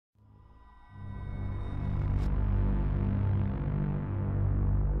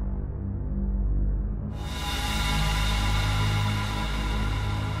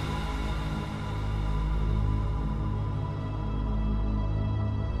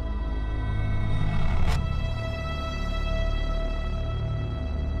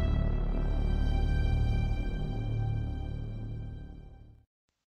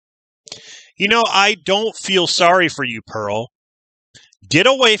I don't feel sorry for you, Pearl. Get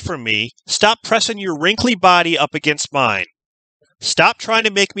away from me. Stop pressing your wrinkly body up against mine. Stop trying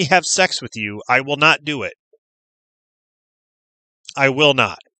to make me have sex with you. I will not do it. I will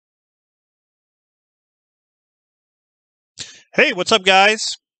not. Hey, what's up,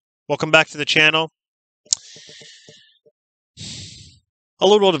 guys? Welcome back to the channel. A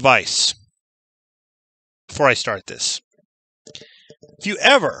little advice before I start this. If you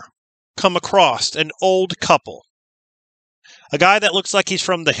ever come across an old couple, a guy that looks like he's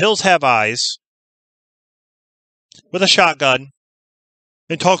from The Hills Have Eyes, with a shotgun,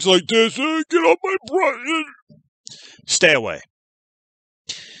 and talks like this, hey, get off my butt, stay away.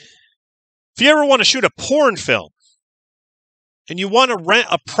 If you ever want to shoot a porn film, and you want to rent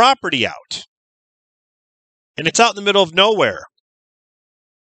a property out, and it's out in the middle of nowhere,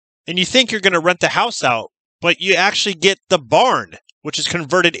 and you think you're going to rent the house out, but you actually get the barn, which is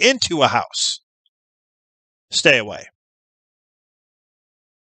converted into a house, stay away.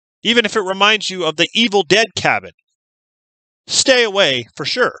 Even if it reminds you of the Evil Dead cabin, stay away for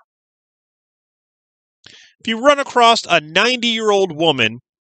sure. If you run across a 90-year-old woman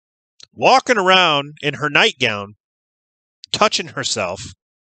walking around in her nightgown, touching herself,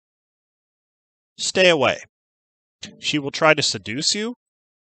 stay away. She will try to seduce you.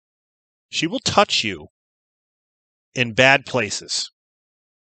 She will touch you in bad places.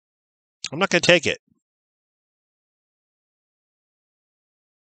 I'm not going to take it.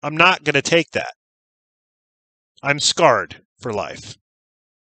 I'm not going to take that. I'm scarred for life.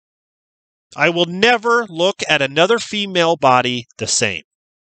 I will never look at another female body the same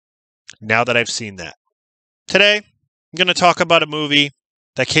now that I've seen that. Today, I'm going to talk about a movie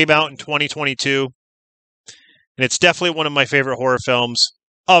that came out in 2022, and it's definitely one of my favorite horror films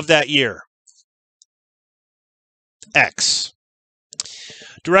of that year. X.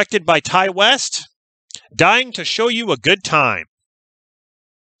 Directed by Ty West, dying to show you a good time.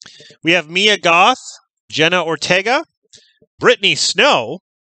 We have Mia Goth, Jenna Ortega, Brittany Snow.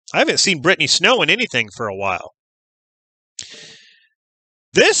 I haven't seen Brittany Snow in anything for a while.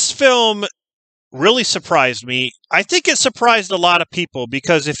 This film really surprised me. I think it surprised a lot of people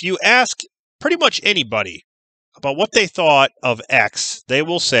because if you ask pretty much anybody about what they thought of X, they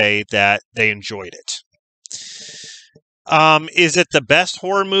will say that they enjoyed it. Is it the best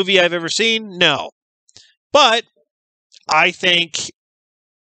horror movie I've ever seen? No. But I think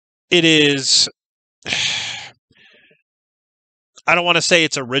it is, I don't want to say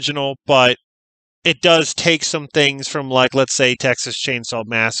it's original, but it does take some things from, like, let's say, Texas Chainsaw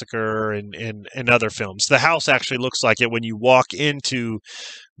Massacre and other films. The house actually looks like it when you walk into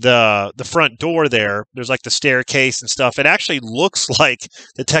the front door there. There's like the staircase and stuff. It actually looks like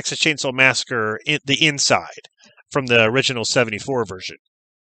the Texas Chainsaw Massacre, the inside, from the original 74 version.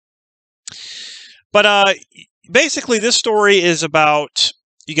 But basically, this story is about,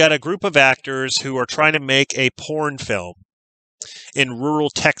 you got a group of actors who are trying to make a porn film in rural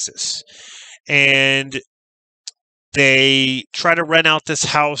Texas. And they try to rent out this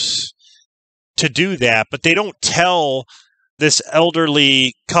house to do that, but they don't tell this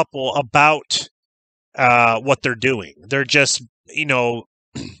elderly couple about what they're doing. They're just,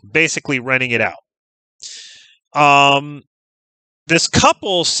 basically renting it out. This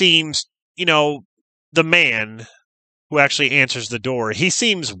couple seems, the man who actually answers the door, he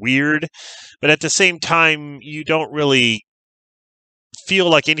seems weird, but at the same time, you don't really feel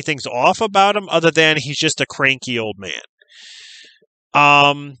like anything's off about him other than he's just a cranky old man.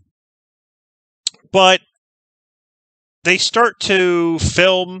 But they start to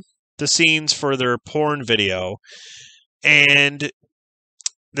film the scenes for their porn video, and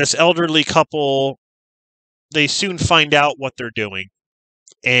this elderly couple, they soon find out what they're doing,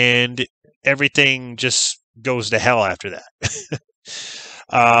 and everything just goes to hell after that.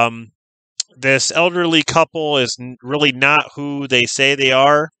 This elderly couple is really not who they say they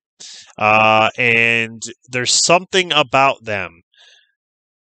are, and there's something about them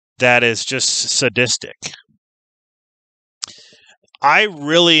that is just sadistic. I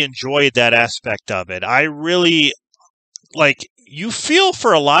really enjoyed that aspect of it. I really, you feel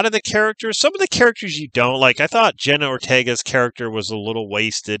for a lot of the characters. Some of the characters you don't. I thought Jenna Ortega's character was a little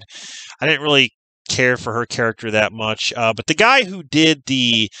wasted. I didn't really care for her character that much. But the guy who did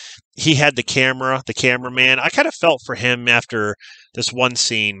he had the cameraman, I kind of felt for him after this one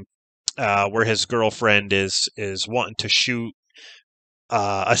scene where his girlfriend is wanting to shoot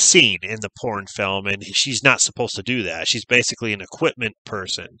a scene in the porn film, and she's not supposed to do that. She's basically an equipment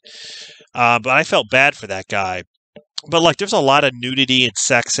person. But I felt bad for that guy. But there's a lot of nudity and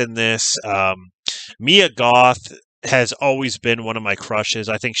sex in this. Mia Goth has always been one of my crushes.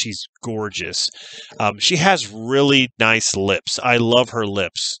 I think she's gorgeous. She has really nice lips. I love her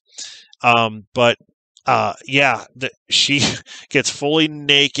lips. But yeah, she gets fully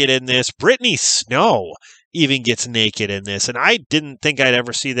naked in this. Brittany Snow even gets naked in this, and I didn't think I'd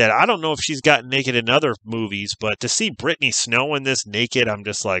ever see that. I don't know if she's gotten naked in other movies, but to see Brittany Snow in this naked, I'm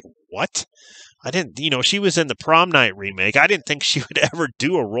just like, what? I didn't, she was in the Prom Night remake. I didn't think she would ever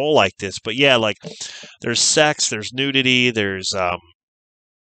do a role like this, but yeah, like there's sex, there's nudity, there's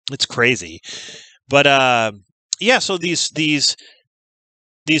it's crazy. But yeah, so these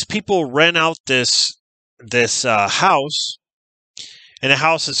people rent out this house, and the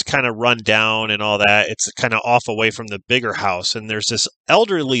house is kind of run down and all that. It's kind of off away from the bigger house, and there's this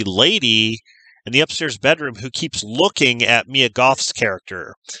elderly lady in the upstairs bedroom who keeps looking at Mia Goth's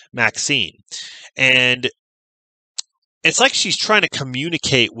character, Maxine. And it's like she's trying to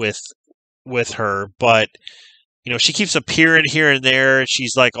communicate with her, but she keeps appearing here and there, and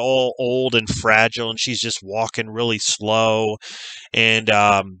she's like all old and fragile, and she's just walking really slow. And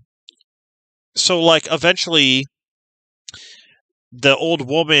so like eventually the old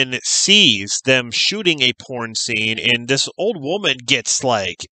woman sees them shooting a porn scene, and this old woman gets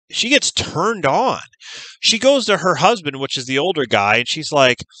she gets turned on. She goes to her husband, which is the older guy, and she's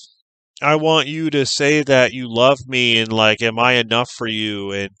like, I want you to say that you love me, and like, am I enough for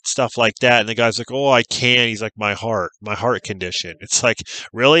you, and stuff like that. And the guy's like, oh, I can't. He's like, my heart condition. It's like,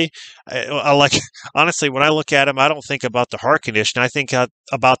 really? I like, honestly, when I look at him, I don't think about the heart condition. I think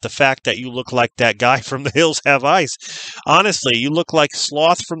about the fact that you look like that guy from The Hills Have Eyes. Honestly, you look like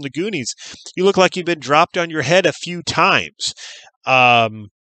Sloth from the Goonies. You look like you've been dropped on your head a few times.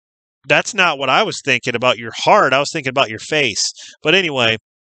 That's not what I was thinking about your heart. I was thinking about your face. But anyway,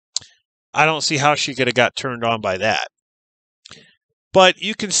 I don't see how she could have got turned on by that. But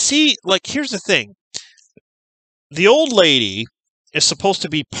you can see, like, here's the thing. The old lady is supposed to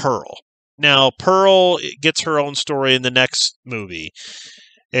be Pearl. Now, Pearl gets her own story in the next movie,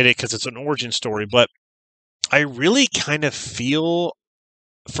 because it's an origin story. But I really kind of feel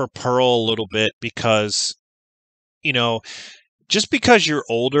for Pearl a little bit because, just because you're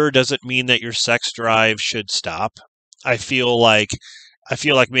older doesn't mean that your sex drive should stop. I feel like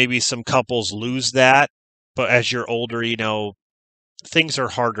maybe some couples lose that, but as you're older, things are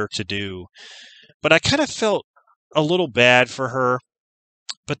harder to do. But I kind of felt a little bad for her.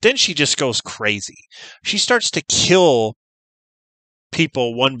 But then she just goes crazy. She starts to kill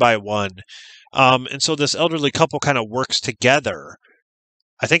people one by one. And so this elderly couple kind of works together.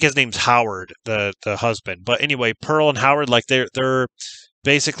 I think his name's Howard, the husband. But anyway, Pearl and Howard, like they're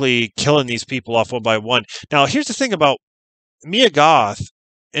basically killing these people off one by one. Now, here's the thing about Mia Goth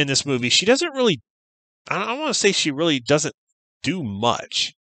in this movie. She doesn't really, I don't want to say she really doesn't do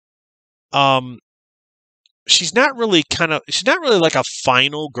much. She's not really like a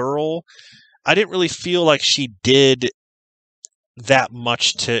final girl. I didn't really feel like she did that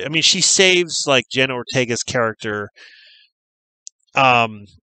much she saves like Jenna Ortega's character.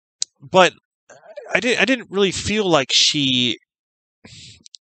 But I didn't really feel like she,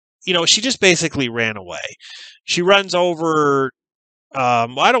 she just basically ran away. She runs over,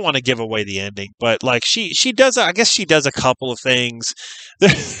 I don't want to give away the ending, but like she does, I guess she does a couple of things.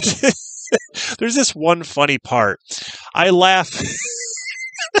 There's this one funny part. I laugh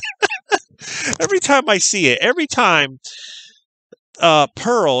every time I see it. Every time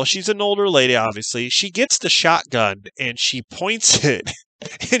Pearl, she's an older lady, obviously, she gets the shotgun and she points it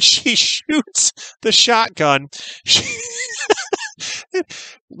and she shoots the shotgun.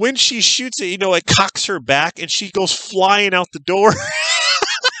 When she shoots it, it cocks her back and she goes flying out the door.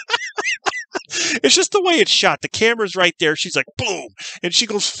 It's just the way it's shot. The camera's right there. She's like, boom, and she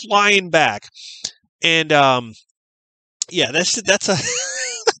goes flying back. And yeah, that's a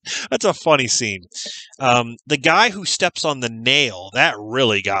that's a funny scene. The guy who steps on the nail, that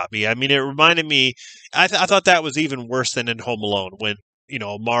really got me. I mean, it reminded me. I thought that was even worse than in Home Alone when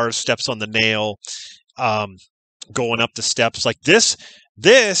Mars steps on the nail, going up the steps like this.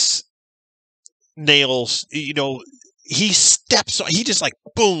 This nails, he steps, he just like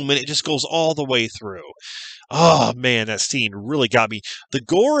boom, and it just goes all the way through. Oh man, that scene really got me. The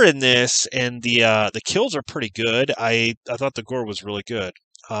gore in this and the kills are pretty good. I thought the gore was really good.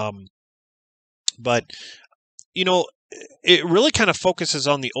 But it really kind of focuses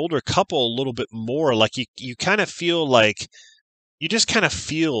on the older couple a little bit more. Like you kind of feel like you just kind of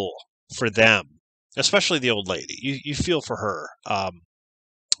feel for them, especially the old lady. You feel for her.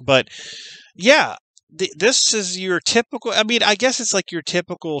 But yeah, this is your typical, I guess it's like your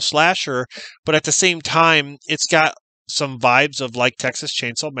typical slasher, but at the same time, it's got some vibes of like Texas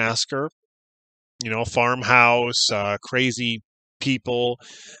Chainsaw Massacre. farmhouse, crazy people.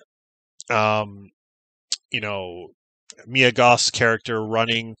 Um, you know, Mia Goth's character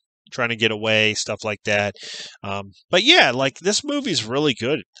running, trying to get away, stuff like that. But yeah, like this movie's really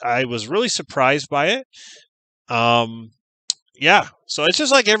good. I was really surprised by it. Yeah, so it's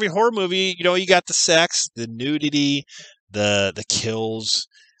just like every horror movie. You got the sex, the nudity, the kills.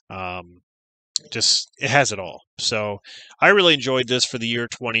 Um, just it has it all. So I really enjoyed this for the year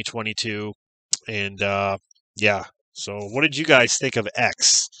 2022, and yeah. So what did you guys think of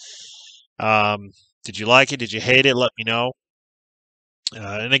X? Um, did you like it? Did you hate it? Let me know.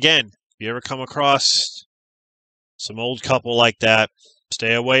 And again, if you ever come across some old couple like that,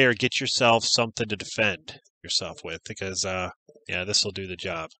 stay away or get yourself something to defend yourself with, because yeah, this will do the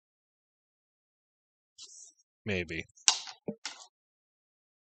job. Maybe.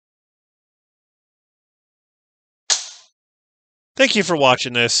 Thank you for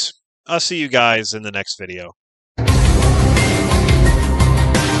watching this. I'll see you guys in the next video.